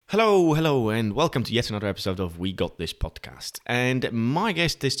Hello, and welcome to yet another episode of We Got This podcast. And my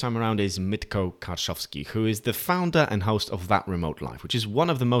guest this time around is Mitko Karshovski, who is the founder and host of That Remote Life, which is one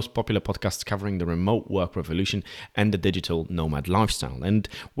of the most popular podcasts covering the remote work revolution and the digital nomad lifestyle. And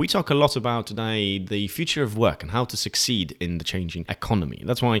we talk a lot about today the future of work and how to succeed in the changing economy.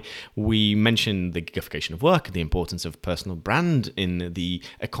 That's why we mention the gigification of work, the importance of personal brand in the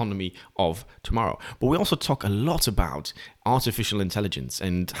economy of tomorrow. But we also talk a lot about artificial intelligence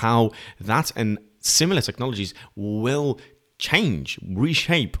and how that and similar technologies will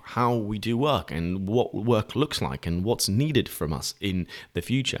reshape how we do work and what work looks like and what's needed from us in the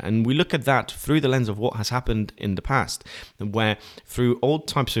future. And we look at that through the lens of what has happened in the past, where through all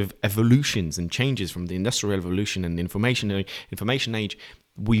types of evolutions and changes from the Industrial Revolution and the information age,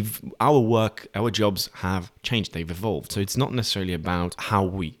 our jobs have changed, they've evolved. So it's not necessarily about how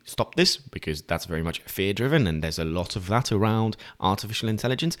we stop this, because that's very much fear driven and there's a lot of that around artificial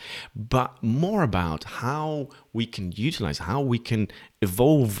intelligence, but more about how we can utilize, how we can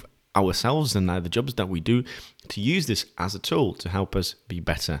evolve ourselves and the jobs that we do to use this as a tool to help us be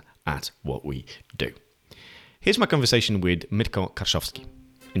better at what we do. Here's my conversation with Mitko Karshovski.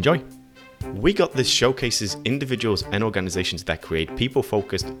 Enjoy. We Got This showcases individuals and organizations that create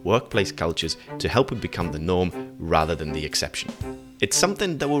people-focused workplace cultures to help it become the norm rather than the exception. It's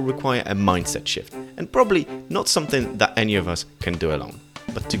something that will require a mindset shift, and probably not something that any of us can do alone.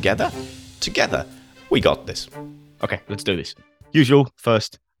 But together, we got this. Okay, let's do this. Usual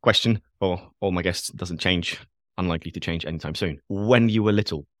first question for all my guests, doesn't change, unlikely to change anytime soon. When you were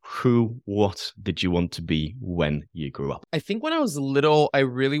little, what did you want to be when you grew up? I think when I was little, I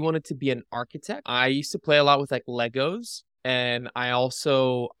really wanted to be an architect. I used to play a lot with like Legos. And I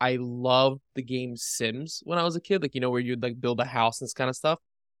loved the game Sims when I was a kid, where you'd like build a house and this kind of stuff.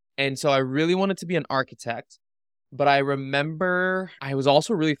 And so I really wanted to be an architect. But I remember I was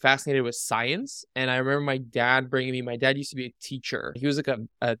also really fascinated with science. And I remember my dad used to be a teacher. He was like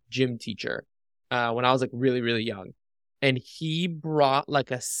a gym teacher when I was like really, really young. And he brought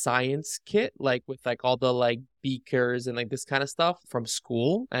like a science kit, like with like all the like beakers and like this kind of stuff from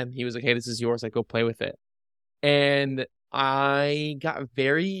school. And he was like, hey, this is yours. Like, go play with it. And I got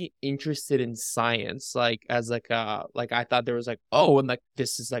very interested in science, I thought there was like, oh, and like,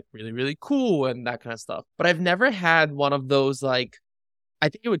 this is like really, really cool and that kind of stuff. But I've never had one of those, like, I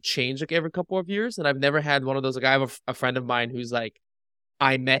think it would change like every couple of years. And I've never had one of those, like, I have a friend of mine who's like,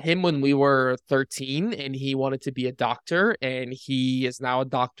 I met him when we were 13 and he wanted to be a doctor and he is now a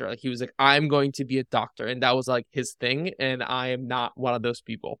doctor. Like he was like, I'm going to be a doctor. And that was like his thing. And I am not one of those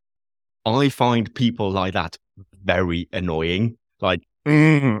people. I find people like that very annoying. Like,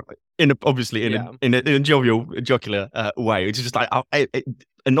 obviously in a jocular way. It's just like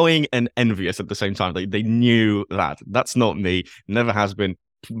annoying and envious at the same time. They knew that. That's not me. Never has been.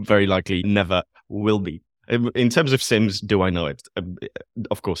 Very likely never will be. In terms of Sims, do I know it?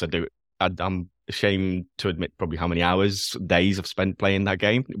 Of course I do. I'm ashamed to admit probably how many hours, days I've spent playing that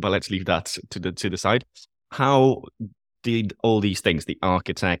game, but let's leave that to the side. How did all these things, the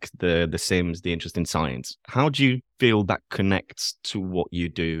architect, the Sims, the interest in science, how do you feel that connects to what you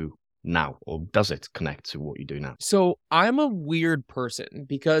do now? Or does it connect to what you do now? So I'm a weird person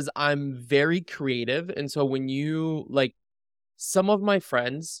because I'm very creative. And so when some of my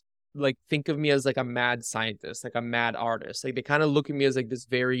friends like think of me as like a mad scientist, like a mad artist. Like they kind of look at me as like this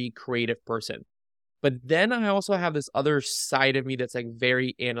very creative person. But then I also have this other side of me that's like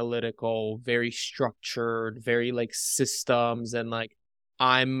very analytical, very structured, very like systems. And like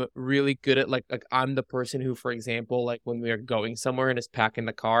I'm really good at like I'm the person who, for example, like when we are going somewhere and is packing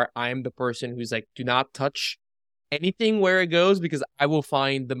the car, I'm the person who's like, do not touch anything where it goes because I will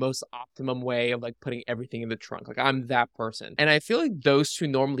find the most optimum way of like putting everything in the trunk. Like I'm that person. And I feel like those two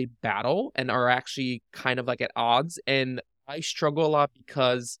normally battle and are actually kind of like at odds. And I struggle a lot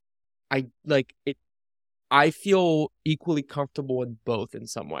because I feel equally comfortable with both in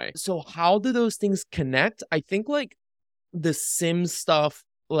some way. So how do those things connect? I think like the Sims stuff,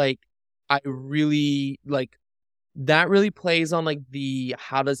 like I really like that really plays on like the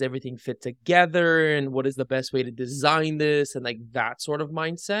how does everything fit together and what is the best way to design this and like that sort of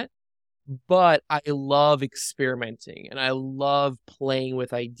mindset. But I love experimenting and I love playing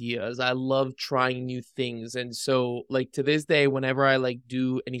with ideas. I love trying new things. And so like to this day, whenever I like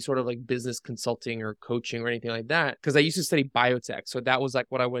do any sort of like business consulting or coaching or anything like that, because I used to study biotech. So that was like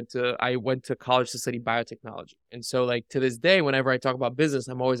what I went to college to study biotechnology. And so like to this day, whenever I talk about business,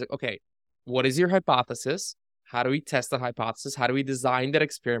 I'm always like, okay, what is your hypothesis? How do we test that hypothesis? How do we design that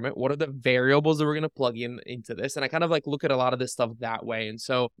experiment? What are the variables that we're going to plug into this? And I kind of like look at a lot of this stuff that way. And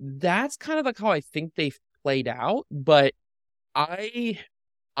so that's kind of like how I think they've played out. But I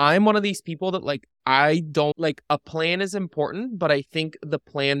I'm one of these people that like, I don't like a plan is important, but I think the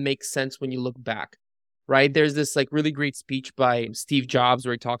plan makes sense when you look back, right? There's this like really great speech by Steve Jobs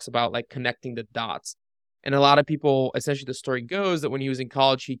where he talks about like connecting the dots. And a lot of people, essentially the story goes that when he was in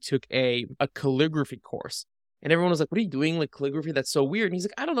college, he took a calligraphy course. And everyone was like, what are you doing? Like calligraphy? That's so weird. And he's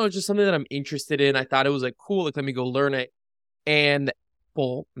like, I don't know. It's just something that I'm interested in. I thought it was like cool. Like, let me go learn it. And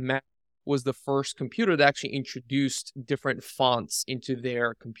Apple Mac was the first computer that actually introduced different fonts into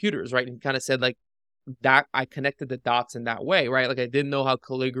their computers, right? And he kind of said like that I connected the dots in that way, right? Like I didn't know how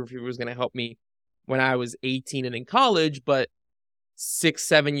calligraphy was going to help me when I was 18 and in college, but 6,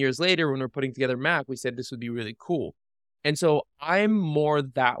 7 years later, when we're putting together Mac, we said this would be really cool. And so I'm more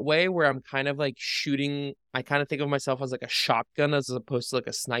that way where I'm kind of like shooting. I kind of think of myself as like a shotgun as opposed to like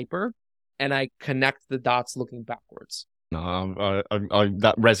a sniper. And I connect the dots looking backwards. No,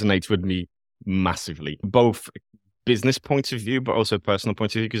 that resonates with me massively, both business point of view, but also personal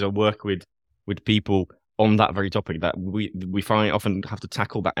point of view, because I work with people on that very topic that we find often have to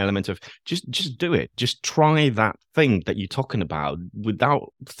tackle that element of just do it, just try that thing that you're talking about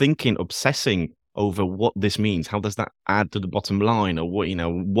without thinking, obsessing over what this means. How does that add to the bottom line, or what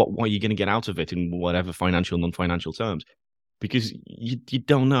are you going to get out of it in whatever financial, non-financial terms? Because you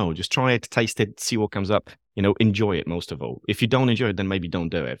don't know. Just try it, taste it, see what comes up. Enjoy it most of all. If you don't enjoy it, then maybe don't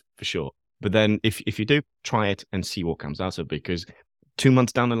do it for sure. But then if you do, try it and see what comes out of it. Because 2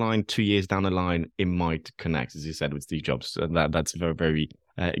 months down the line, 2 years down the line, it might connect, as you said with Steve Jobs. That's a very, very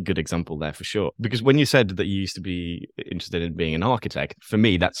good example there for sure. Because when you said that you used to be interested in being an architect, for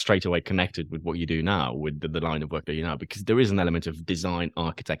me, that's straight away connected with what you do now, with the line of work that you now, because there is an element of design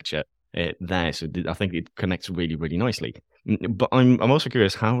architecture there. So I think it connects really, really nicely. But I'm also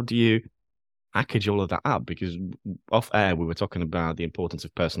curious, how do you package all of that up? Because off air, we were talking about the importance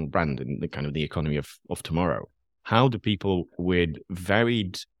of personal brand and the kind of the economy of tomorrow. How do people with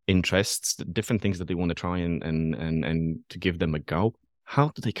varied interests, different things that they want to try and to give them a go, how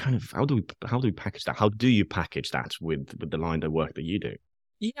do we package that? How do you package that with the line of work that you do?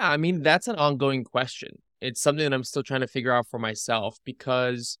 Yeah, I mean, that's an ongoing question. It's something that I'm still trying to figure out for myself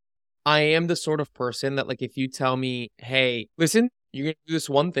because I am the sort of person that, like, if you tell me, hey, listen, you're going to do this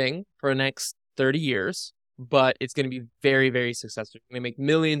one thing for the next 30 years, but it's going to be very, very successful. You're going to make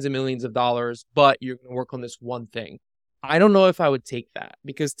millions and millions of dollars, but you're going to work on this one thing. I don't know if I would take that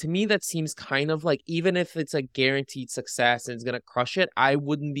because to me, that seems kind of like, even if it's a guaranteed success and it's going to crush it, I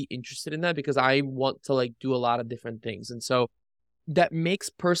wouldn't be interested in that because I want to like do a lot of different things. And so that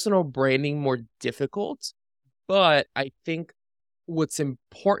makes personal branding more difficult. But I think what's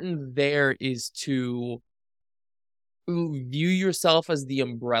important there is to view yourself as the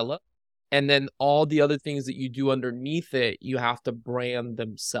umbrella. And then all the other things that you do underneath it, you have to brand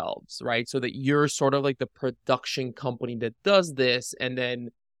themselves, right? So that you're sort of like the production company that does this. And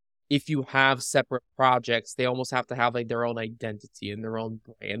then if you have separate projects, they almost have to have like their own identity and their own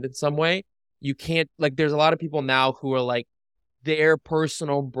brand in some way. You can't, like, there's a lot of people now who are like, their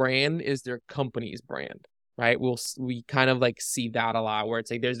personal brand is their company's brand, right? We kind of like see that a lot where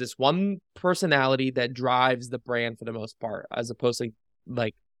it's like there's this one personality that drives the brand for the most part, as opposed to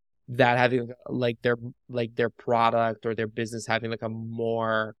like that having like their product or their business having like a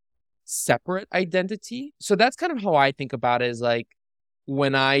more separate identity. So that's kind of how I think about it, is like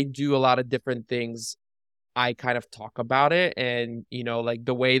when I do a lot of different things, I kind of talk about it. And, like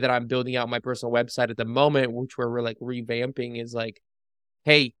the way that I'm building out my personal website at the moment, which we're like revamping, is like,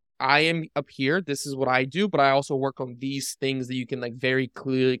 hey, I am up here. This is what I do, but I also work on these things that you can like very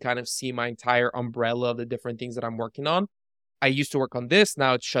clearly kind of see my entire umbrella of the different things that I'm working on. I used to work on this.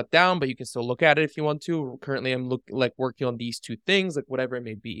 Now it's shut down, but you can still look at it if you want to. Currently, I'm working on these two things, like whatever it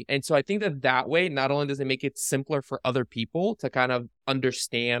may be. And so I think that way, not only does it make it simpler for other people to kind of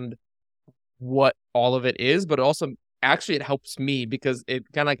understand what all of it is, but also actually it helps me because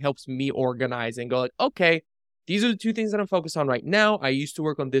it kind of like helps me organize and go like, okay, these are the two things that I'm focused on right now. I used to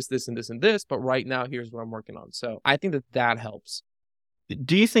work on this, this, and this, and this, but right now here's what I'm working on. So I think that helps.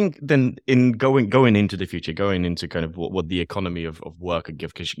 Do you think then in going into the future, going into kind of what the economy of work and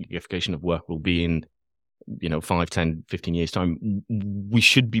gamification of work will be in 5, 10, 15 years time, we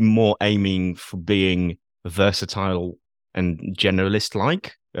should be more aiming for being versatile and generalist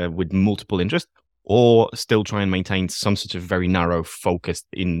like with multiple interests, or still try and maintain some sort of very narrow focus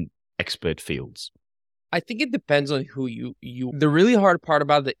in expert fields? I think it depends on who the really hard part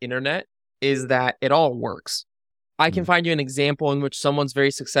about the internet is that it all works. I can find you an example in which someone's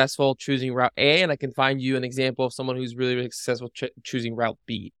very successful choosing route A, and I can find you an example of someone who's really, really successful choosing route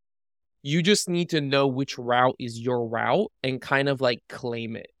B. You just need to know which route is your route and kind of like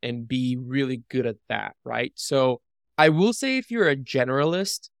claim it and be really good at that, right? So I will say if you're a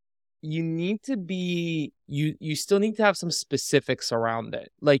generalist, you need to be, you still need to have some specifics around it.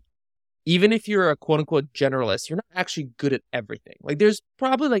 Like, even if you're a quote unquote generalist, you're not actually good at everything. Like there's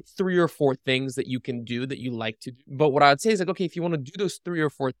probably like 3 or 4 things that you can do that you like to do. But what I would say is like, okay, if you want to do those 3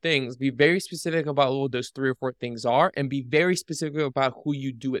 or 4 things, be very specific about what those 3 or 4 things are and be very specific about who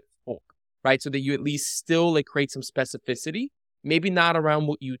you do it for, right? So that you at least still like create some specificity, maybe not around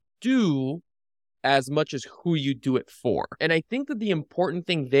what you do as much as who you do it for. And I think that the important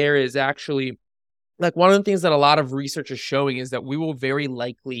thing there is actually like one of the things that a lot of research is showing is that we will very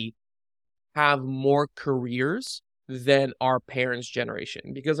likely have more careers than our parents'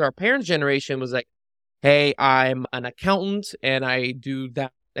 generation, because our parents' generation was like, hey, I'm an accountant and I do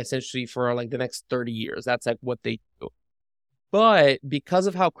that essentially for like the next 30 years. That's like what they do. But because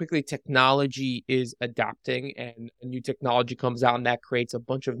of how quickly technology is adapting and new technology comes out and that creates a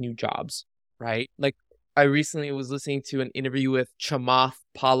bunch of new jobs, right? Like I recently was listening to an interview with Chamath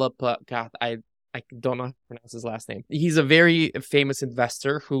Palihapitiya. I don't know how to pronounce his last name. He's a very famous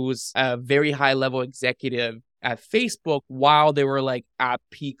investor who's a very high level executive at Facebook while they were like at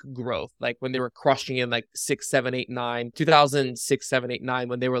peak growth, like when they were crushing in like 6, 7, 8, 9, 2006, 7, 8, 9,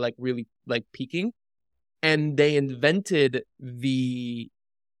 when they were like really like peaking. And they invented the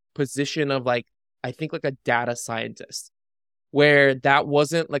position of like, I think like a data scientist, where that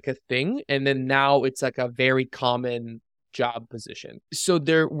wasn't like a thing. And then now it's like a very common job position. So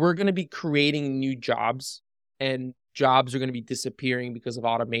we're going to be creating new jobs, and jobs are going to be disappearing because of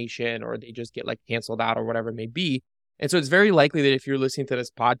automation, or they just get like canceled out or whatever it may be. And so it's very likely that if you're listening to this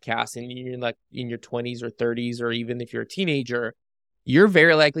podcast and you're like in your 20s or 30s, or even if you're a teenager, you're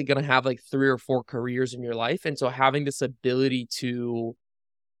very likely going to have like 3 or 4 careers in your life. And so having this ability to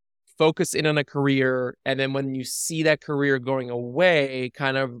focus in on a career, and then when you see that career going away,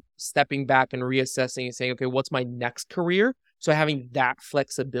 kind of stepping back and reassessing and saying, okay, what's my next career? So having that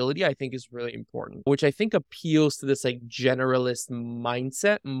flexibility, I think, is really important, which I think appeals to this like generalist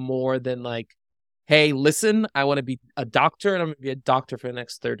mindset more than like, hey, listen, I want to be a doctor and I'm going to be a doctor for the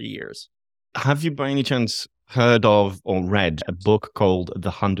next 30 years. Have you by any chance heard of or read a book called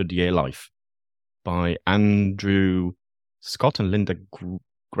The 100-Year Life by Andrew Scott and Linda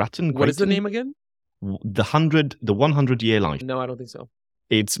Grattan? What is the name again? The 100-Year Life. No, I don't think so.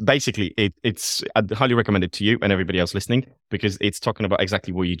 It's basically, I'd highly recommend it to you and everybody else listening, because it's talking about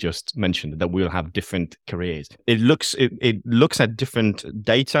exactly what you just mentioned, that we'll have different careers. It looks at different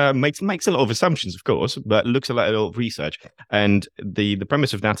data, makes a lot of assumptions, of course, but looks at a lot of research. And the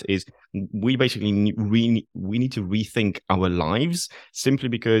premise of that is we basically we need to rethink our lives, simply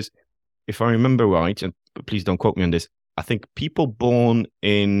because, if I remember right, and please don't quote me on this, I think people born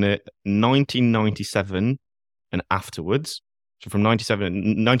in 1997 and afterwards, so from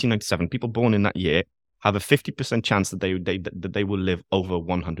 1997, people born in that year have a 50% chance that they will live over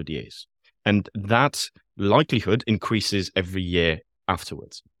 100 years. And that likelihood increases every year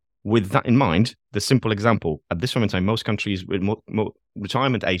afterwards. With that in mind, the simple example, at this moment in time, most countries, with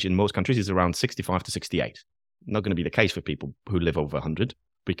retirement age in most countries is around 65 to 68. Not going to be the case for people who live over 100,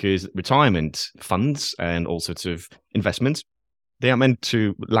 because retirement funds and all sorts of investments, they are meant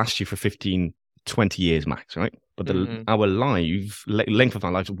to last you for 15, 20 years max, right? But our length of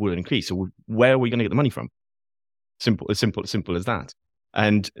our lives will increase. So where are we going to get the money from? Simple as that.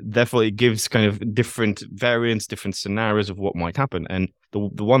 And therefore, it gives kind of different variants, different scenarios of what might happen. And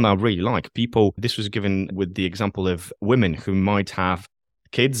the one I really like, this was given with the example of women who might have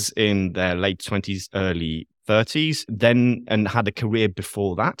kids in their late 20s, early 30s, and had a career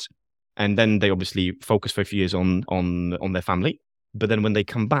before that. And then they obviously focus for a few years on their family. But then when they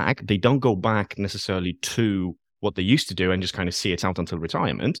come back, they don't go back necessarily to what they used to do and just kind of see it out until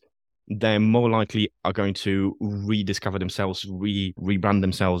retirement. They're more likely are going to rediscover themselves, rebrand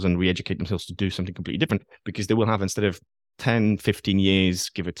themselves, and re-educate themselves to do something completely different, because they will have, instead of 10, 15 years,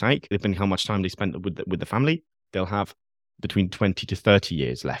 give or take, depending how much time they spent with the family, they'll have between 20 to 30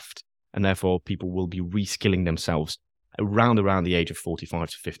 years left. And therefore, people will be reskilling themselves around the age of 45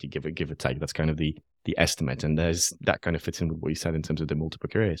 to 50, give or take. That's kind of the estimate. And that kind of fits in with what you said in terms of the multiple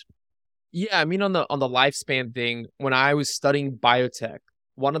careers. Yeah, I mean, on the lifespan thing, when I was studying biotech,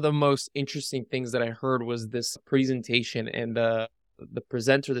 one of the most interesting things that I heard was this presentation, and the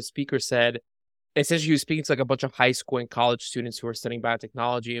presenter, the speaker, said, essentially he was speaking to like a bunch of high school and college students who were studying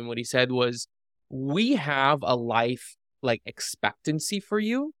biotechnology, and what he said was, we have a life like expectancy for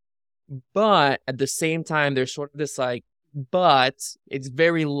you, but at the same time, there's sort of this like, but it's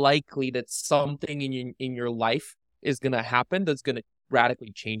very likely that something in your life is going to happen that's going to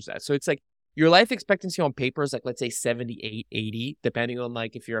radically change that. So it's like your life expectancy on paper is like, let's say 78, 80, depending on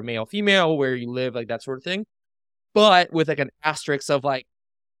like if you're a male, female, where you live, like that sort of thing. but with like an asterisk of like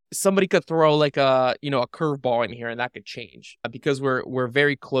somebody could throw like a curveball in here and that could change because we're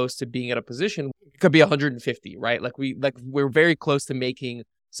very close to being at a position. It could be 150, right? We're very close to making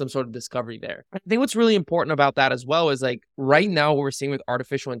some sort of discovery there. I think what's really important about that as well is like right now what we're seeing with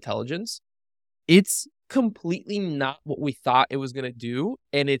artificial intelligence, it's completely not what we thought it was going to do,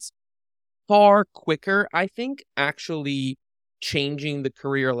 and it's far quicker, I think, actually changing the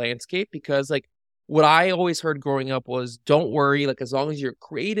career landscape because like what I always heard growing up was don't worry, like as long as you're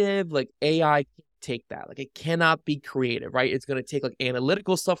creative, like AI can take that. Like it cannot be creative, right? It's going to take like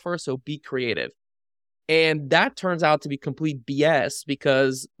analytical stuff first, so be creative. And that turns out to be complete BS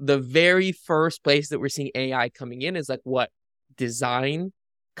because the very first place that we're seeing AI coming in is like what? Design,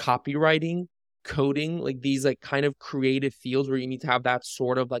 copywriting, coding, like these like kind of creative fields where you need to have that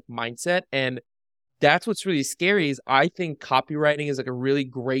sort of like mindset. And that's what's really scary is I think copywriting is like a really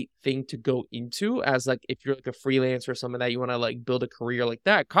great thing to go into as like if you're like a freelancer or something that you want to like build a career like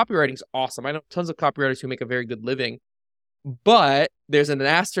that. Copywriting's awesome. I know tons of copywriters who make a very good living, but there's an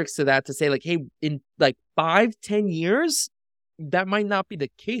asterisk to that to say like, hey, in like 5-10 years, that might not be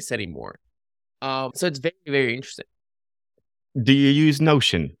the case anymore. So it's very, very interesting. Do you use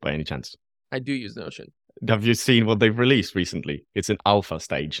Notion by any chance? I do use Notion. Have you seen what they've released recently? It's an alpha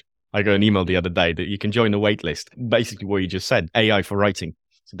stage. I got an email the other day that you can join the waitlist. Basically, what you just said, AI for writing.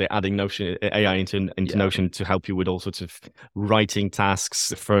 So they're adding Notion AI into Notion to help you with all sorts of writing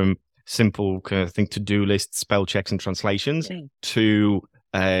tasks, from simple kind of thing, to-do lists, spell checks, and translations, to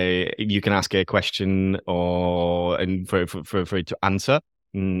you can ask a question and for it to answer,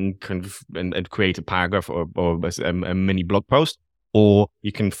 and create a paragraph or a mini blog post. Or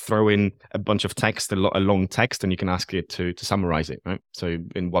you can throw in a bunch of text, a long text, and you can ask it to summarize it, right? So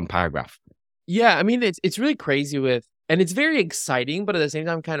in one paragraph. Yeah, I mean, it's really crazy and it's very exciting, but at the same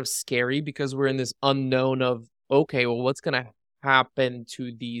time kind of scary because we're in this unknown of, okay, well, what's going to happen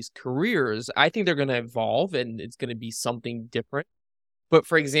to these careers? I think they're going to evolve and it's going to be something different. But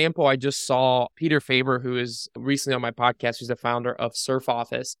for example, I just saw Peter Faber, who is recently on my podcast, who's the founder of Surf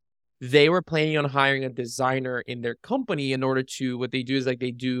Office. They were planning on hiring a designer in their company in order to, what they do is like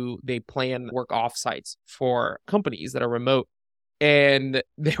they plan work offsites for companies that are remote. And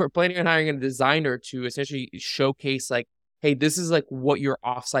they were planning on hiring a designer to essentially showcase like, hey, this is like what your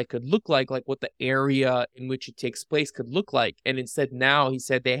offsite could look like what the area in which it takes place could look like. And instead now he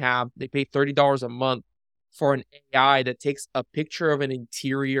said they pay $30 a month for an AI that takes a picture of an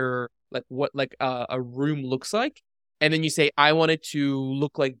interior, like what a room looks like. And then you say, I want it to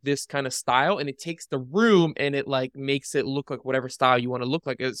look like this kind of style. And it takes the room and it like makes it look like whatever style you want to look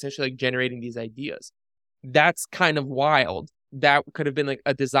like. It's essentially like generating these ideas. That's kind of wild. That could have been like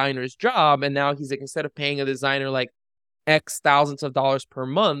a designer's job. And now he's like, instead of paying a designer like X thousands of dollars per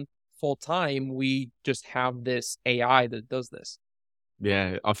month full time, we just have this AI that does this.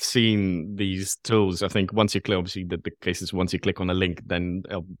 Yeah, I've seen these tools. I think once you click, obviously the case is once you click on a link, then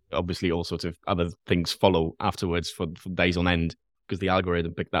obviously all sorts of other things follow afterwards for days on end because the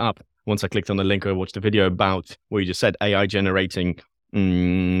algorithm picked that up. Once I clicked on the link, I watched a video about what you just said, AI generating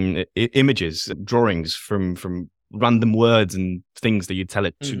images, drawings from random words and things that you tell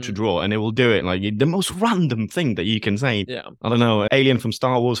it to draw, and it will do it like the most random thing that you can say. Yeah, I don't know, alien from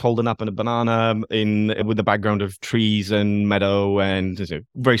Star Wars holding up a banana with the background of trees and meadow, and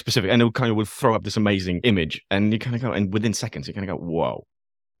very specific, and it kind of will throw up this amazing image, and you kind of go, and within seconds you kind of go, whoa,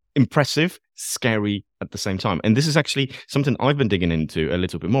 impressive, scary at the same time. And this is actually something I've been digging into a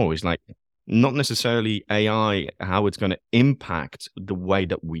little bit more, is like not necessarily AI, how it's going to impact the way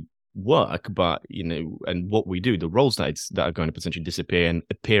that we work, but and what we do, the roles that are going to potentially disappear and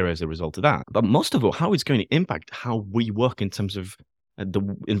appear as a result of that. But most of all, how it's going to impact how we work in terms of the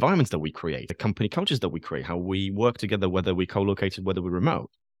environments that we create, the company cultures that we create, how we work together, whether we're co-located, whether we're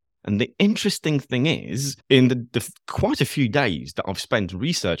remote. And the interesting thing is, in the quite a few days that I've spent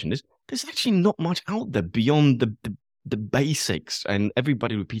researching this, there's actually not much out there beyond the basics and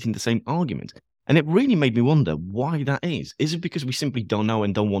everybody repeating the same argument. And it really made me wonder why that is. Is it because we simply don't know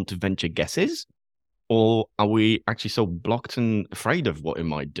and don't want to venture guesses? Or are we actually so blocked and afraid of what it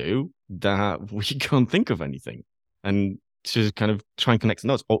might do that we can't think of anything? And to kind of try and connect the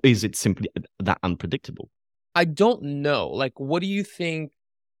dots. Or is it simply that unpredictable? I don't know. Like, what do you think?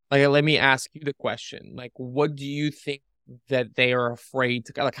 Like, let me ask you the question. Like, what do you think that they are afraid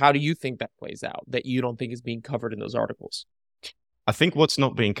to, like, how do you think that plays out that you don't think is being covered in those articles? I think what's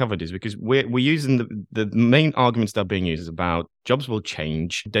not being covered is because we're using the main arguments that are being used is about jobs will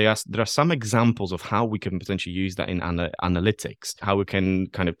change. There are some examples of how we can potentially use that in analytics, how we can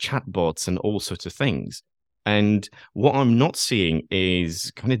kind of chatbots and all sorts of things. And what I'm not seeing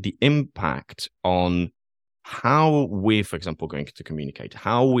is kind of the impact on how we're, for example, going to communicate,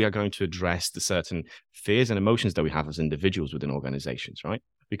 how we are going to address the certain fears and emotions that we have as individuals within organizations, right?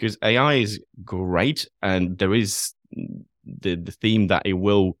 Because AI is great, and there is the theme that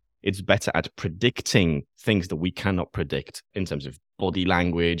it's better at predicting things that we cannot predict in terms of body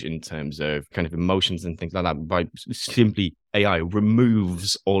language, in terms of kind of emotions and things like that. By simply AI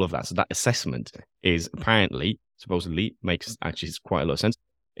removes all of that. So that assessment is apparently, supposedly, makes actually quite a lot of sense,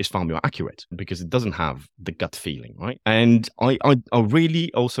 is far more accurate because it doesn't have the gut feeling, right? And I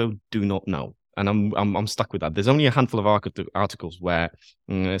really also do not know. And I'm stuck with that. There's only a handful of articles where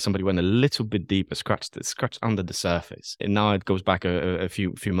somebody went a little bit deeper, scratched under the surface. And now it goes back a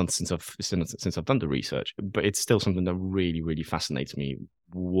few months since I've done the research. But it's still something that really, really fascinates me.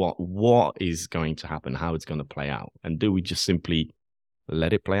 What is going to happen? How it's going to play out? And do we just simply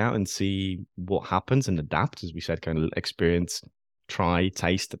let it play out and see what happens and adapt, as we said, kind of experience, try,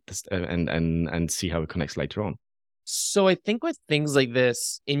 taste, and see how it connects later on? So I think with things like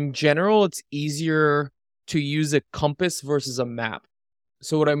this, in general, it's easier to use a compass versus a map.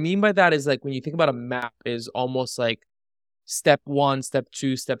 So what I mean by that is like when you think about a map is almost like step 1, step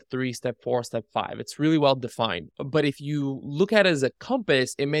 2, step 3, step 4, step 5. It's really well defined. But if you look at it as a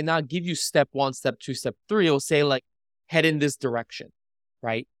compass, it may not give you step 1, step 2, step 3. It'll say like head in this direction,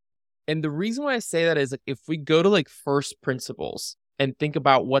 right? And the reason why I say that is like if we go to like first principles and think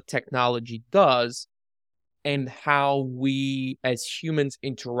about what technology does, and how we as humans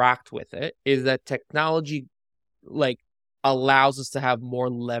interact with it, is that technology like allows us to have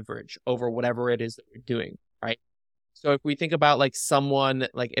more leverage over whatever it is that we're doing, right? So if we think about like someone,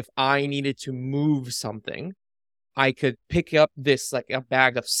 like if I needed to move something, I could pick up this like a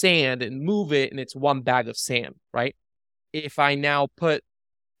bag of sand and move it, and it's one bag of sand, right? If I now put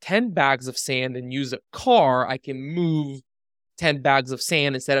 10 bags of sand and use a car, I can move 10 bags of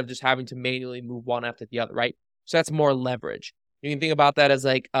sand instead of just having to manually move one after the other, right? So that's more leverage. You can think about that as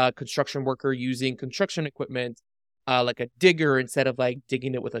like a construction worker using construction equipment, like a digger instead of like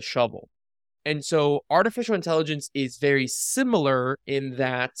digging it with a shovel. And so artificial intelligence is very similar in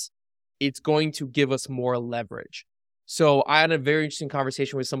that it's going to give us more leverage. So I had a very interesting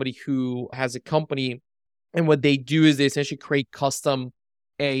conversation with somebody who has a company, and what they do is they essentially create custom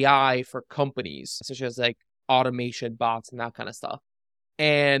AI for companies, such as like automation bots and that kind of stuff.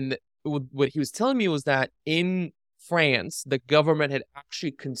 And what he was telling me was that in France, the government had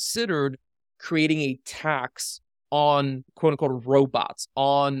actually considered creating a tax on quote unquote robots,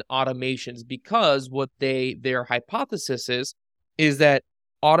 on automations, because what their hypothesis is that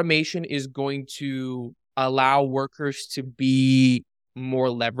automation is going to allow workers to be more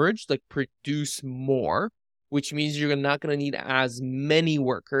leveraged, like produce more, which means you're not going to need as many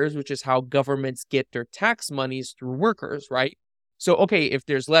workers, which is how governments get their tax monies, through workers, right? So, okay, if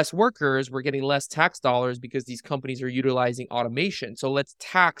there's less workers, we're getting less tax dollars because these companies are utilizing automation. So let's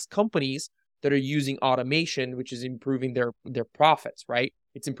tax companies that are using automation, which is improving their profits, right?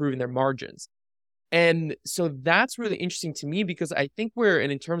 It's improving their margins. And so that's really interesting to me, because I think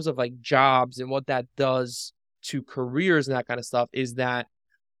and in terms of like jobs and what that does to careers and that kind of stuff, is that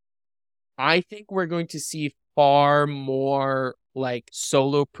I think we're going to see far more like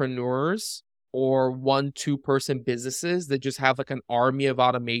solopreneurs or 1-2 person businesses that just have like an army of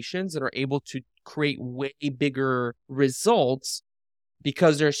automations and are able to create way bigger results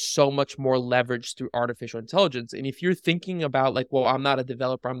because there's so much more leverage through artificial intelligence. And if you're thinking about like, well, I'm not a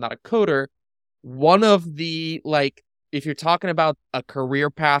developer, I'm not a coder, one of the like, if you're talking about a career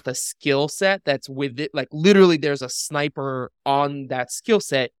path, a skill set that's with it, like literally there's a sniper on that skill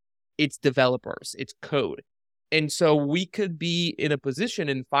set, it's developers, it's code. And so we could be in a position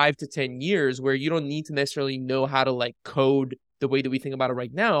in 5 to 10 years where you don't need to necessarily know how to like code the way that we think about it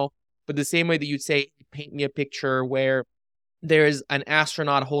right now, but the same way that you'd say, paint me a picture where there's an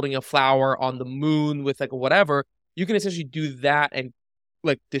astronaut holding a flower on the moon with like whatever, you can essentially do that and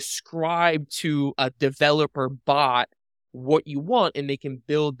like describe to a developer bot what you want, and they can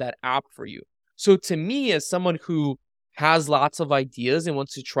build that app for you. So to me, as someone who has lots of ideas and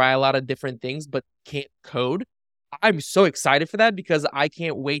wants to try a lot of different things but can't code, I'm so excited for that, because I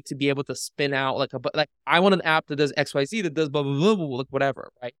can't wait to be able to spin out like I want an app that does XYZ, that does blah, blah, blah, blah, like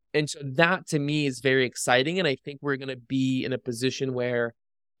whatever, right? And so that to me is very exciting. And I think we're going to be in a position where,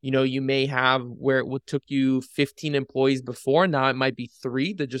 you know, you may have where it would took you 15 employees before, now it might be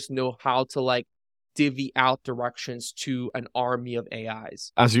 3 that just know how to like divvy out directions to an army of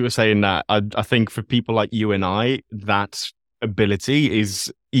AIs. As you were saying that, I think for people like you and I, that ability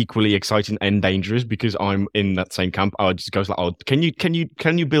is equally exciting and dangerous, because I'm in that same camp. I just goes like, oh, can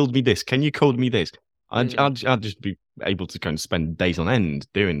you build me this? Can you code me this? I'd just be able to kind of spend days on end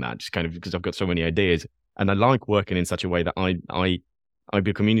doing that, just kind of because I've got so many ideas. And I like working in such a way that I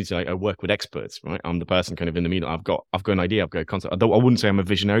be a community. I work with experts, right? I'm the person kind of in the middle. I've got an idea. I've got a concept. I wouldn't say I'm a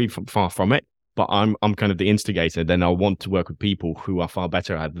visionary, far from it, but I'm kind of the instigator. Then I want to work with people who are far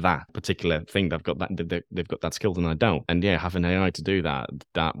better at that particular thing. They've got that skill than I don't. And yeah, having AI to do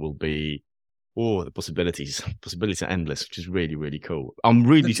that will be, the possibilities are endless, which is really, really cool. I'm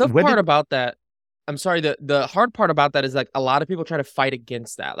really the tough part about that. I'm sorry, the hard part about that is like a lot of people try to fight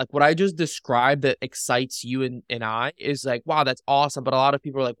against that. Like what I just described that excites you and I is like, wow, that's awesome. But a lot of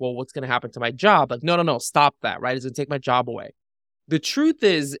people are like, well, what's going to happen to my job? Like, no, stop that, right? It's going to take my job away. The truth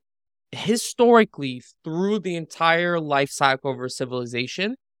is, historically, through the entire life cycle of our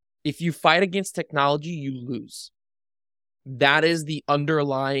civilization, if you fight against technology, you lose. That is the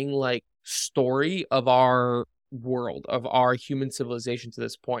underlying like story of our world, of our human civilization to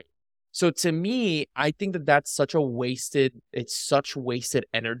this point. So to me, I think that that's such wasted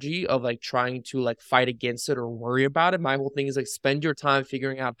energy of like trying to like fight against it or worry about it. My whole thing is like spend your time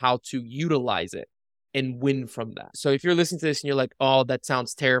figuring out how to utilize it and win from that. So if you're listening to this and you're like, oh, that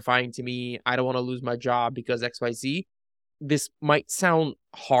sounds terrifying to me, I don't want to lose my job because XYZ. This might sound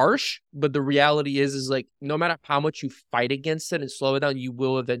harsh, but the reality is like no matter how much you fight against it and slow it down, you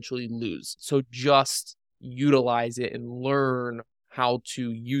will eventually lose. So just utilize it and learn how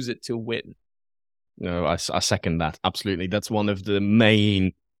to use it to win. No, I second that. Absolutely. That's one of the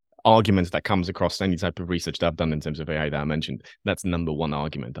main arguments that comes across any type of research that I've done in terms of AI that I mentioned. That's number one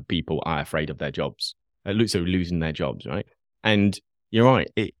argument, that people are afraid of their jobs. So losing their jobs, right? And you're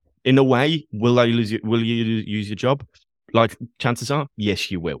right. In a way, will you lose your job? Like, chances are,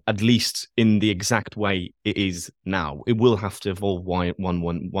 yes, you will. At least in the exact way it is now. It will have to evolve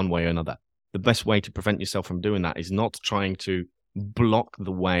one way or another. The best way to prevent yourself from doing that is not trying to block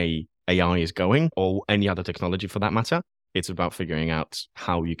the way AI is going, or any other technology for that matter. It's about figuring out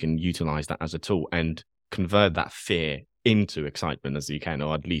how you can utilize that as a tool and convert that fear into excitement as you can,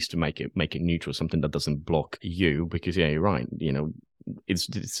 or at least to make it neutral, something that doesn't block you. Because yeah, you're right. You know, it's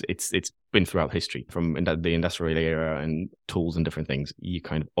been throughout history, from the industrial era and tools and different things. You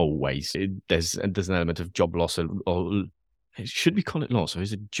kind of always there's an element of job loss, or should we call it loss, or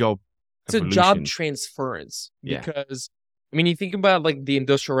is it job? It's evolution? A job transference, because I mean, you think about like the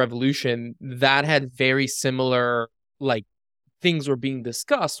Industrial Revolution, that had very similar like things were being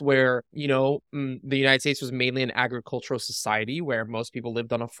discussed where, you know, the United States was mainly an agricultural society where most people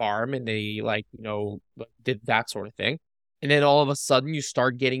lived on a farm and they like, you know, did that sort of thing. And then all of a sudden you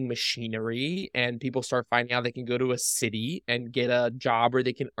start getting machinery and people start finding out they can go to a city and get a job where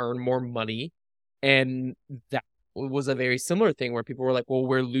they can earn more money. And that was a very similar thing where people were like, well,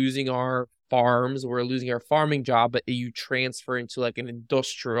 we're losing our farms, we're losing our farming job, but you transfer into like an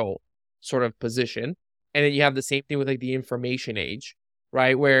industrial sort of position. And then you have the same thing with like the information age,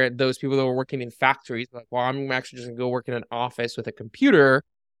 right? Where those people that were working in factories, like, well, I'm actually just gonna go work in an office with a computer,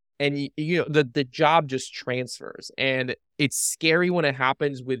 and you know the job just transfers. And it's scary when it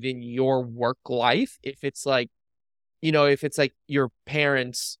happens within your work life. If it's like, you know, if it's like your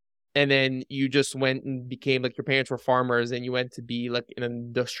parents, and then you just went and became like, your parents were farmers and you went to be like an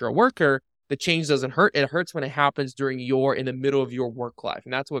industrial worker, the change doesn't hurt. It hurts when it happens in the middle of your work life.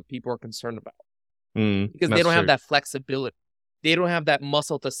 And that's what people are concerned about. Because they don't have that flexibility. They don't have that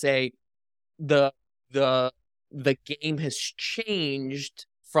muscle to say the game has changed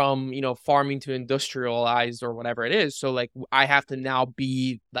from, you know, farming to industrialized or whatever it is. So like I have to now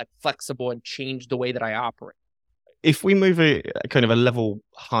be like flexible and change the way that I operate. If we move a kind of a level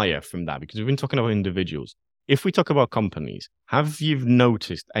higher from that, because we've been talking about individuals, if we talk about companies, have you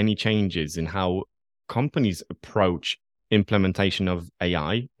noticed any changes in how companies approach implementation of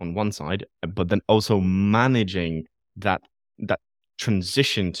AI on one side, but then also managing that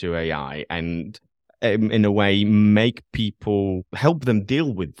transition to AI, and in a way help them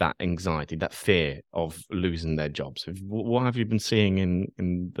deal with that anxiety, that fear of losing their jobs? What have you been seeing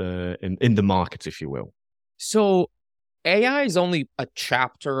in the markets, if you will? So AI is only a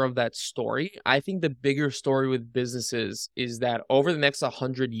chapter of that story. I think the bigger story with businesses is that over the next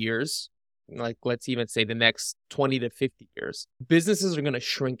 100 years, like let's even say the next 20 to 50 years, businesses are going to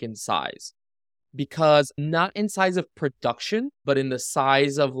shrink in size. Because not in size of production, but in the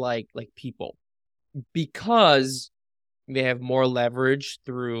size of like people. Because they have more leverage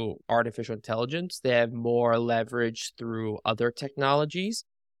through artificial intelligence. They have more leverage through other technologies.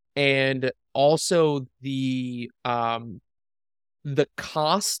 And also the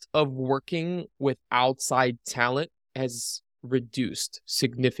cost of working with outside talent has reduced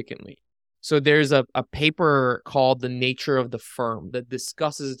significantly. So there's a paper called "The Nature of the Firm" that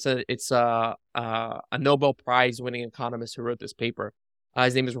discusses, it's a Nobel Prize winning economist who wrote this paper,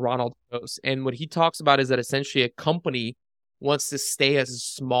 His name is Ronald Coase. And what he talks about is that essentially a company wants to stay as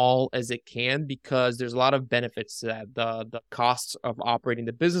small as it can because there's a lot of benefits to that. The costs of operating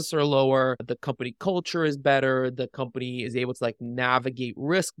the business are lower, the company culture is better, the company is able to like navigate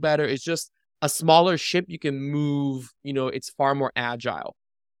risk better. It's just a smaller ship you can move, it's far more agile.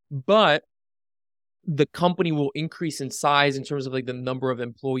 But the company will increase in size in terms of like the number of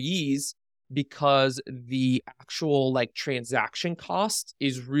employees because the actual like transaction cost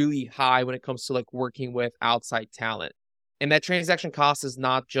is really high when it comes to like working with outside talent. And that transaction cost is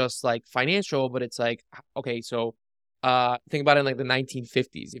not just like financial, but it's like, okay, so think about it in like the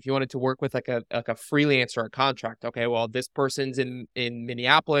 1950s. If you wanted to work with like a freelancer or a contract, okay, well, this person's in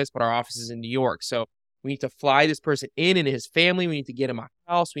Minneapolis, but our office is in New York. So we need to fly this person in and his family. We need to get him a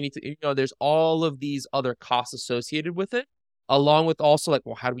house. We need to, there's all of these other costs associated with it, along with also like,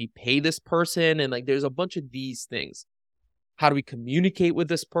 well, how do we pay this person? And like, there's a bunch of these things. How do we communicate with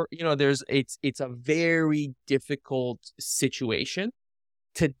this person? It's a very difficult situation.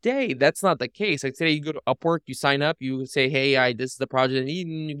 Today, that's not the case. Like today, you go to Upwork, you sign up, you say, hey, this is the project I need,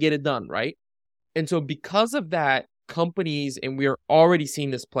 and you get it done, right? And so because of that, companies, and we're already seeing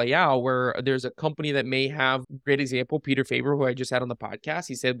this play out, where there's a company that may have, great example, Peter Faber, who I just had on the podcast.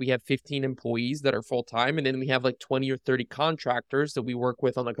 He said we have 15 employees that are full-time, and then we have like 20 or 30 contractors that we work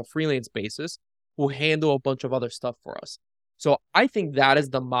with on like a freelance basis who handle a bunch of other stuff for us. So I think that is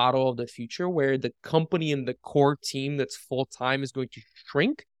the model of the future, where the company and the core team that's full-time is going to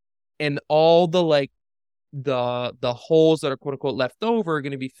shrink, and all the like the holes that are quote unquote left over are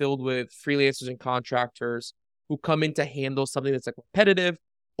going to be filled with freelancers and contractors who come in to handle something that's like repetitive,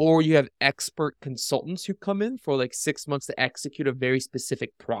 or you have expert consultants who come in for like 6 months to execute a very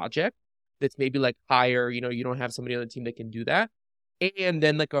specific project that's maybe like higher, you don't have somebody on the team that can do that. And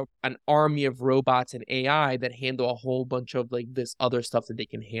then like an army of robots and AI that handle a whole bunch of like this other stuff that they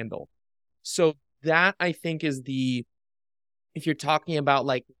can handle. So that I think is if you're talking about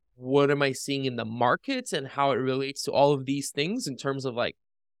like, what am I seeing in the markets and how it relates to all of these things in terms of like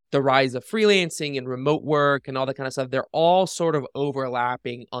the rise of freelancing and remote work and all that kind of stuff, they're all sort of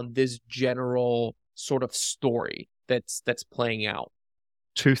overlapping on this general sort of story that's playing out.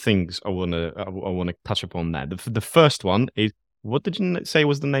 Two things I want to touch upon there. The first one is, what did you say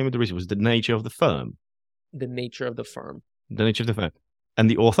was the name of the research? Was the nature of the firm? The nature of the firm. The nature of the firm.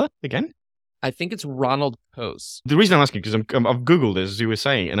 And the author, again? I think it's Ronald Coase. The reason I'm asking, because I've Googled this, as you were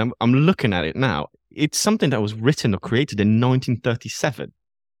saying, and I'm looking at it now. It's something that was written or created in 1937.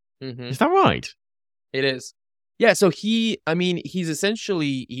 Mm-hmm. Is that right? It is. Yeah, so he's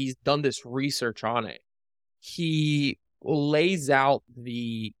done this research on it. He lays out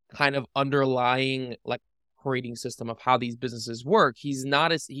the kind of underlying like operating system of how these businesses work. He's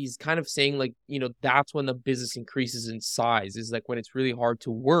kind of saying like, that's when the business increases in size, is like when it's really hard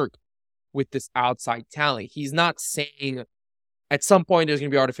to work with this outside talent. He's not saying at some point there's going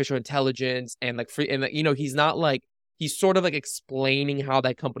to be artificial intelligence and like free, and he's not like, he's sort of like explaining how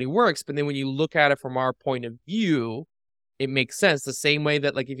that company works. But then when you look at it from our point of view, it makes sense. The same way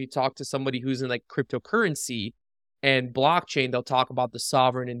that like if you talk to somebody who's in like cryptocurrency and blockchain, they'll talk about the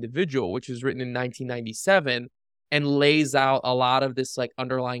sovereign individual, which was written in 1997 and lays out a lot of this like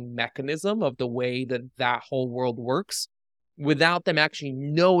underlying mechanism of the way that whole world works without them actually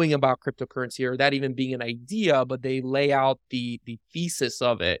knowing about cryptocurrency or that even being an idea, but they lay out the thesis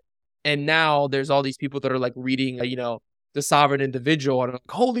of it. And now there's all these people that are like reading, the sovereign individual and like,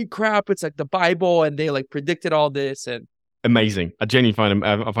 holy crap, it's like the Bible, and they like predicted all this. And amazing. I genuinely find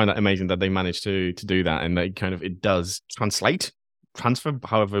that amazing that they managed to do that, and that kind of it does transfer,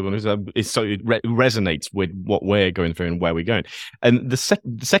 however it's so it resonates with what we're going through and where we're going. And the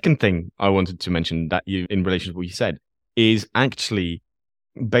second thing I wanted to mention that in relation to what you said is actually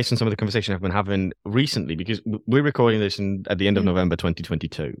based on some of the conversation I've been having recently, because we're recording this at the end of November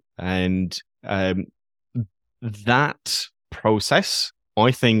 2022, and that process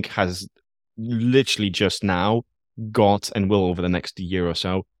I think has literally just now got, and will over the next year or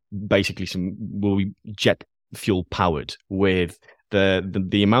so, basically will be jet fuel powered with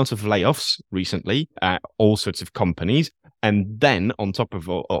the amount of layoffs recently at all sorts of companies. And then on top of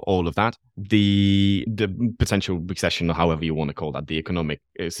all of that, the potential recession, or however you want to call that, the economic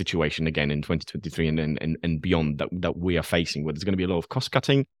situation again in 2023 and beyond that we are facing, where there's going to be a lot of cost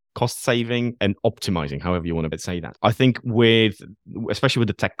cutting, cost saving, and optimizing, however you want to say that. I think especially with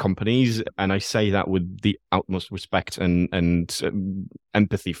the tech companies, and I say that with the utmost respect and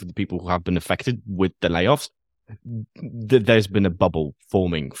empathy for the people who have been affected with the layoffs, there's been a bubble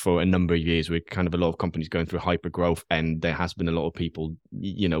forming for a number of years with kind of a lot of companies going through hyper growth, and there has been a lot of people,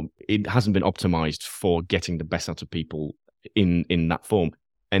 it hasn't been optimized for getting the best out of people in that form.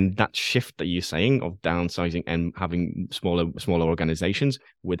 And that shift that you're saying of downsizing and having smaller organizations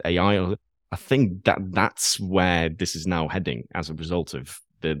with AI, I think that's where this is now heading as a result of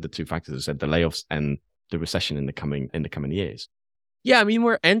the two factors I said, the layoffs and the recession in the coming years. Yeah, I mean,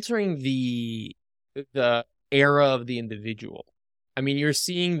 we're entering the era of the individual. I mean, you're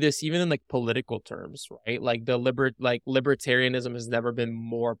seeing this even in like political terms, right? Like libertarianism has never been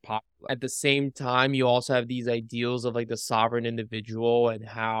more popular. At the same time, you also have these ideals of like the sovereign individual and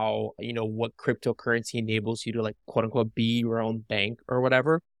how, what cryptocurrency enables you to like quote unquote be your own bank or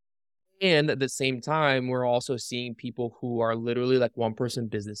whatever. And at the same time, we're also seeing people who are literally like one person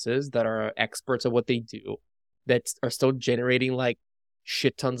businesses that are experts at what they do that are still generating like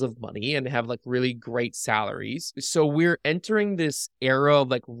shit tons of money and have like really great salaries. So we're entering this era of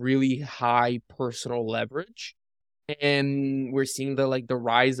like really high personal leverage. And we're seeing the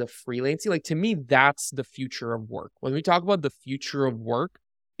rise of freelancing. Like, to me, that's the future of work. When we talk about the future of work,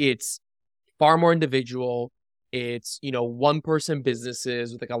 it's far more individual. It's, one person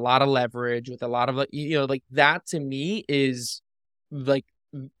businesses with like a lot of leverage, with a lot of like that to me is like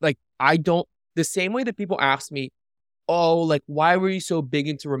I don't, the same way that people ask me, oh, like, why were you so big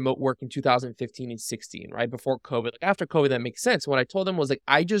into remote work in 2015 and 16, right? Before COVID. Like, after COVID, that makes sense. What I told them was like,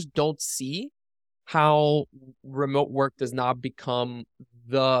 I just don't see how remote work does not become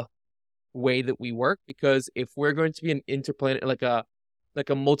the way that we work, because if we're going to be an interplanet, like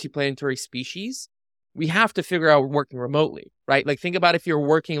a multiplanetary species, we have to figure out working remotely, right? Like, think about if you're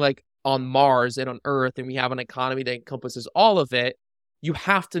working like on Mars and on Earth and we have an economy that encompasses all of it, you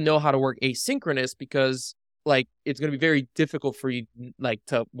have to know how to work asynchronous, because like it's going to be very difficult for you, like,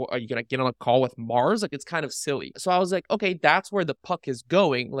 are you going to get on a call with Mars? Like, it's kind of silly. So I was like, okay, that's where the puck is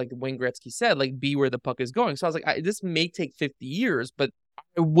going. Like Wayne Gretzky said, like, be where the puck is going. So I was like, this may take 50 years, but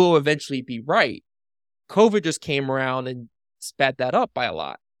it will eventually be right. COVID just came around and sped that up by a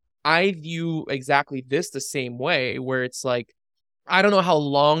lot. I view exactly this the same way, where it's like, I don't know how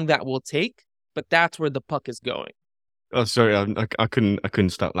long that will take, but that's where the puck is going. Oh, sorry, I couldn't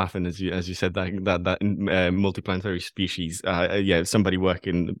stop laughing as you said that multiplanetary species. Yeah, somebody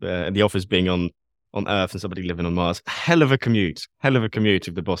working at the office being on Earth and somebody living on Mars. Hell of a commute.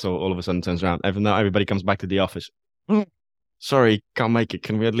 If the boss all of a sudden turns around, even though everybody comes back to the office. Sorry, can't make it.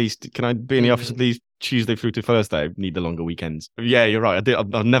 Can I be in the office at least Tuesday through to Thursday? I need the longer weekends. Yeah, you're right.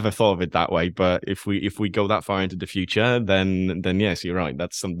 I've never thought of it that way. But if we go that far into the future, then yes, you're right.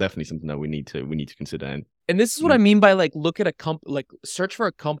 That's definitely something that we need to consider. And this is what I mean by like, look at search for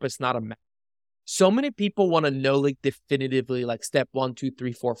a compass, not a map. So many people want to know like definitively like step 1, 2,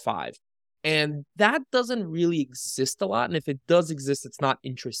 3, 4, 5. And that doesn't really exist a lot. And if it does exist, it's not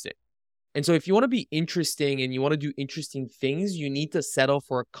interesting. And so if you want to be interesting and you want to do interesting things, you need to settle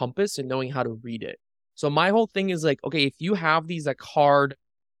for a compass and knowing how to read it. So my whole thing is like, okay, if you have these like hard,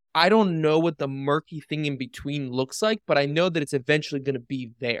 I don't know what the murky thing in between looks like, but I know that it's eventually going to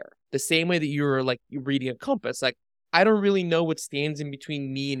be there. The same way that you're reading a compass. Like, I don't really know what stands in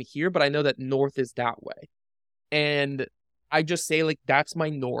between me and here, but I know that north is that way. And I just say like, that's my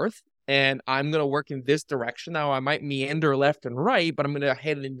north. And I'm going to work in this direction. Now, I might meander left and right, but I'm going to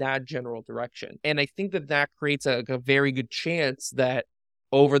head in that general direction. And I think that creates a very good chance that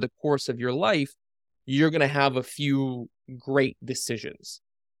over the course of your life, you're going to have a few great decisions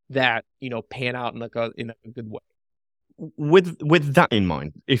that, pan out in a good way. With that in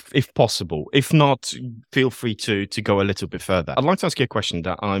mind, if possible, if not, feel free to go a little bit further. I'd like to ask you a question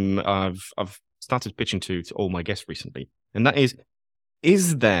that I've started pitching to all my guests recently, and that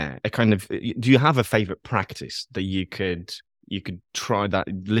is there a kind of, do you have a favorite practice that you could try, that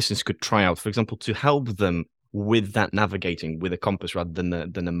listeners could try out, for example, to help them with that navigating with a compass rather than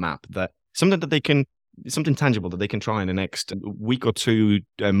a map, that something tangible that they can try in the next week or two,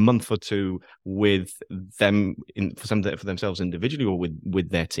 a month or two, with them for themselves individually or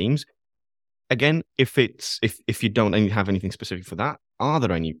with their teams? Again, if you don't have anything specific for that, are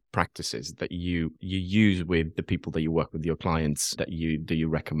there any practices that you use with the people that you work with, your clients, that you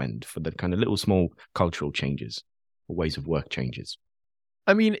recommend for the kind of little small cultural changes or ways of work changes?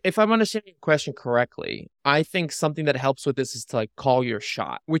 I mean, if I'm understanding your question correctly, I think something that helps with this is to like call your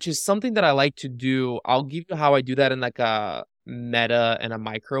shot, which is something that I like to do. I'll give you how I do that in like a meta and a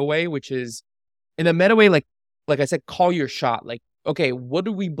micro way, which is in a meta way, like I said, call your shot. Like, okay, what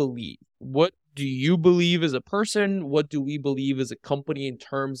do we believe? What do you believe as a person? What do we believe as a company in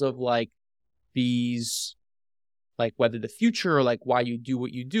terms of like these, like whether the future or like why you do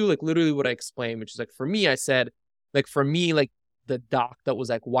what you do? Like literally what I explained, which is like, for me, I said, like, for me, like the doc that was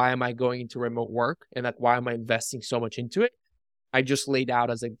like, why am I going into remote work? And like, why am I investing so much into it? I just laid out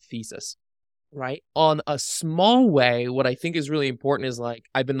as a thesis. right? On a small way, what I think is really important is like,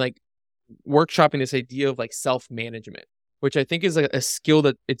 I've been like workshopping this idea of like self-management, which I think is a skill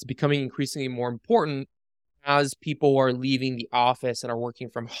that it's becoming increasingly more important as people are leaving the office and are working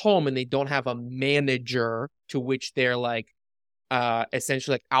from home and they don't have a manager to which they're like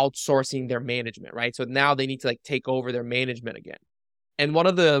essentially like outsourcing their management, right? So now they need to like take over their management again. And one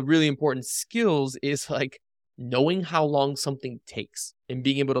of the really important skills is like knowing how long something takes and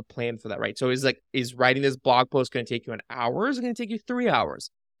being able to plan for that, right? So is writing this blog post going to take you an hour or is it going to take you 3 hours?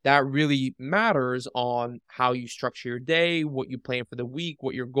 That really matters on how you structure your day, what you plan for the week,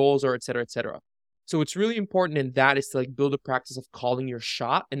 what your goals are, et cetera, et cetera. So what's really important in that is to like build a practice of calling your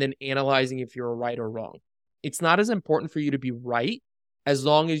shot and then analyzing if you're right or wrong. It's not as important for you to be right as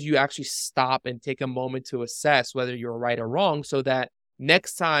long as you actually stop and take a moment to assess whether you're right or wrong, so that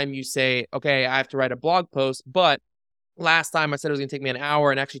next time you say, okay, I have to write a blog post, but last time I said it was going to take me an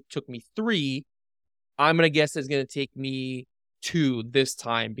hour and actually took me 3, I'm going to guess it's going to take me 2 this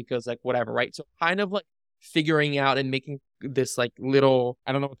time because like whatever, right? So kind of like figuring out and making this like little,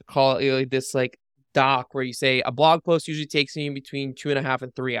 I don't know what to call it, like this like doc where you say a blog post usually takes me between 2.5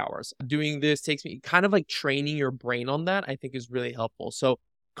 and 3 hours. Doing this takes me kind of like training your brain on that, I think is really helpful. So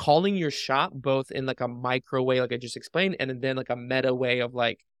calling your shot both in like a micro way, like I just explained, and then like a meta way of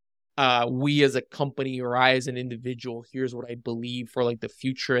like, we as a company or I as an individual, here's what I believe for like the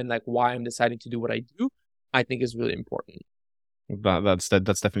future and like why I'm deciding to do what I do, I think is really important. That's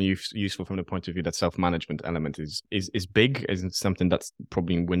definitely useful from the point of view that self-management element is big, is something that's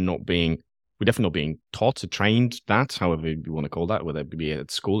probably we're definitely not being taught or trained that, however you want to call that, whether it be at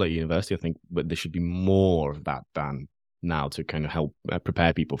school or university, I think, but there should be more of that than now to kind of help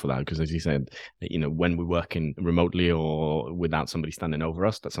prepare people for that. Because as you said, when we're working remotely or without somebody standing over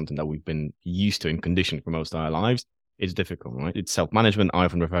us, that's something that we've been used to and conditioned for most of our lives. It's difficult, right? It's self-management. I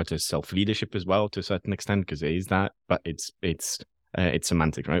often refer to as self-leadership as well, to a certain extent, because it is that, but it's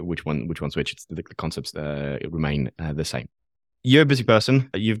semantic, right? Which one's which? It's the concepts remain the same. You're a busy person.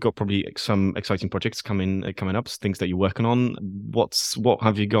 You've got probably some exciting projects coming up, things that you're working on. What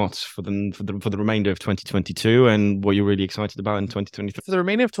have you got for the remainder of 2022, and what you're really excited about in 2023? For the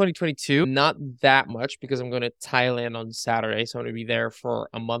remainder of 2022, not that much because I'm going to Thailand on Saturday, so I'm going to be there for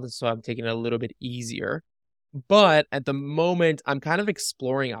a month, so I'm taking it a little bit easier. But at the moment, I'm kind of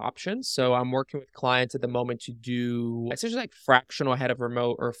exploring options. So I'm working with clients at the moment to do essentially like fractional head of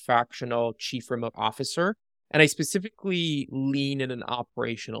remote or fractional chief remote officer. And I specifically lean in an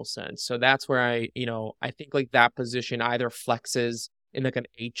operational sense. So that's where I think like that position either flexes in like an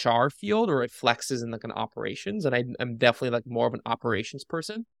HR field or it flexes in like an operations. And I'm definitely like more of an operations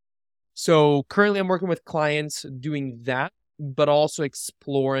person. So currently I'm working with clients doing that, but also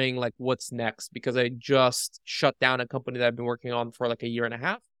exploring like what's next because I just shut down a company that I've been working on for like a year and a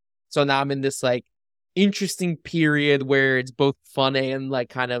half. So now I'm in this like interesting period where it's both fun and like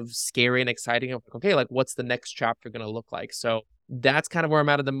kind of scary and exciting. I'm like, okay, like what's the next chapter going to look like? So that's kind of where I'm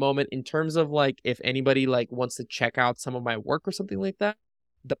at the moment in terms of like, if anybody like wants to check out some of my work or something like that.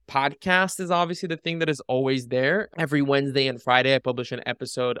 The podcast is obviously the thing that is always there. Every Wednesday and Friday, I publish an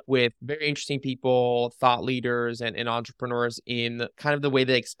episode with very interesting people, thought leaders, and entrepreneurs in kind of the way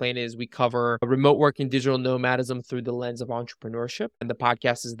they explain it is we cover remote work and digital nomadism through the lens of entrepreneurship. And the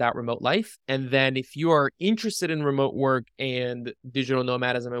podcast is That Remote Life. And then if you are interested in remote work and digital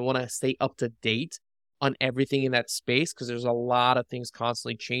nomadism and want to stay up to date on everything in that space, because there's a lot of things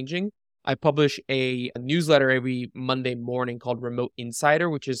constantly changing, I publish a newsletter every Monday morning called Remote Insider,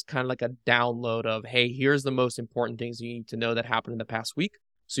 which is kind of like a download of, hey, here's the most important things you need to know that happened in the past week.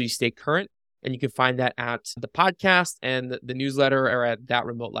 So you stay current. And you can find that at the podcast and the newsletter or at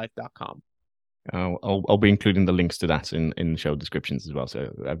thatremotelife.com. I'll be including the links to that in show descriptions as well, so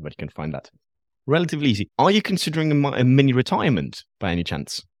everybody can find that. Relatively easy. Are you considering a mini retirement by any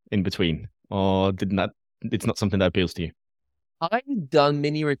chance in between? Or it's not something that appeals to you? I've done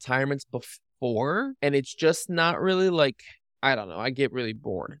mini retirements before, and it's just not really like, I don't know, I get really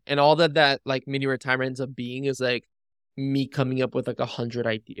bored. And all that like mini retirement ends up being is like me coming up with like 100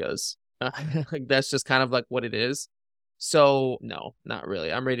 ideas. Like that's just kind of like what it is. So no, not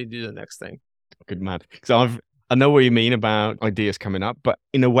really. I'm ready to do the next thing. Good man. Because I know what you mean about ideas coming up, but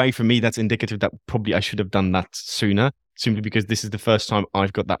in a way for me, that's indicative that probably I should have done that sooner. Simply because this is the first time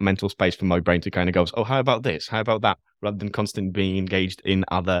I've got that mental space for my brain to kind of go, oh, how about this? How about that? Rather than constantly being engaged in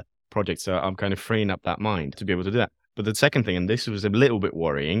other projects. So I'm kind of freeing up that mind to be able to do that. But the second thing, and this was a little bit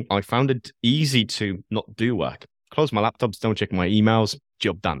worrying, I found it easy to not do work. Close my laptops, don't check my emails,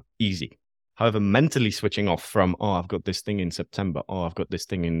 job done, easy. However, mentally switching off from, oh, I've got this thing in September, oh, I've got this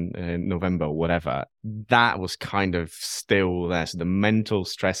thing in November, or whatever, that was kind of still there. So the mental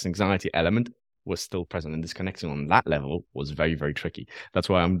stress, anxiety element was still present, and disconnecting on that level was very, very tricky. That's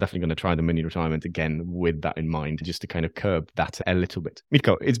why I'm definitely going to try the mini retirement again with that in mind, just to kind of curb that a little bit.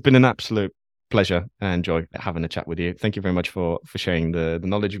 Mitko, it's been an absolute pleasure and joy having a chat with you. Thank you very much for sharing the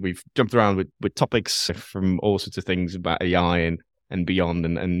knowledge. We've jumped around with topics from all sorts of things about AI and beyond,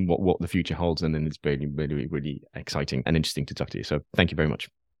 and what the future holds, and then it's really, really, really exciting and interesting to talk to you. So thank you very much.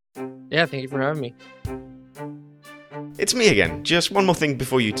 Yeah, thank you for having me. It's me again. Just one more thing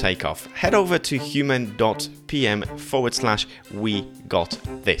before you take off. Head over to human.pm/we got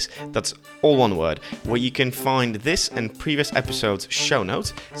this. That's all one word, where you can find this and previous episodes' show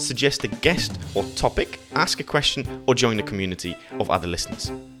notes, suggest a guest or topic, ask a question, or join the community of other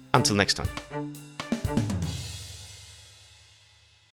listeners. Until next time.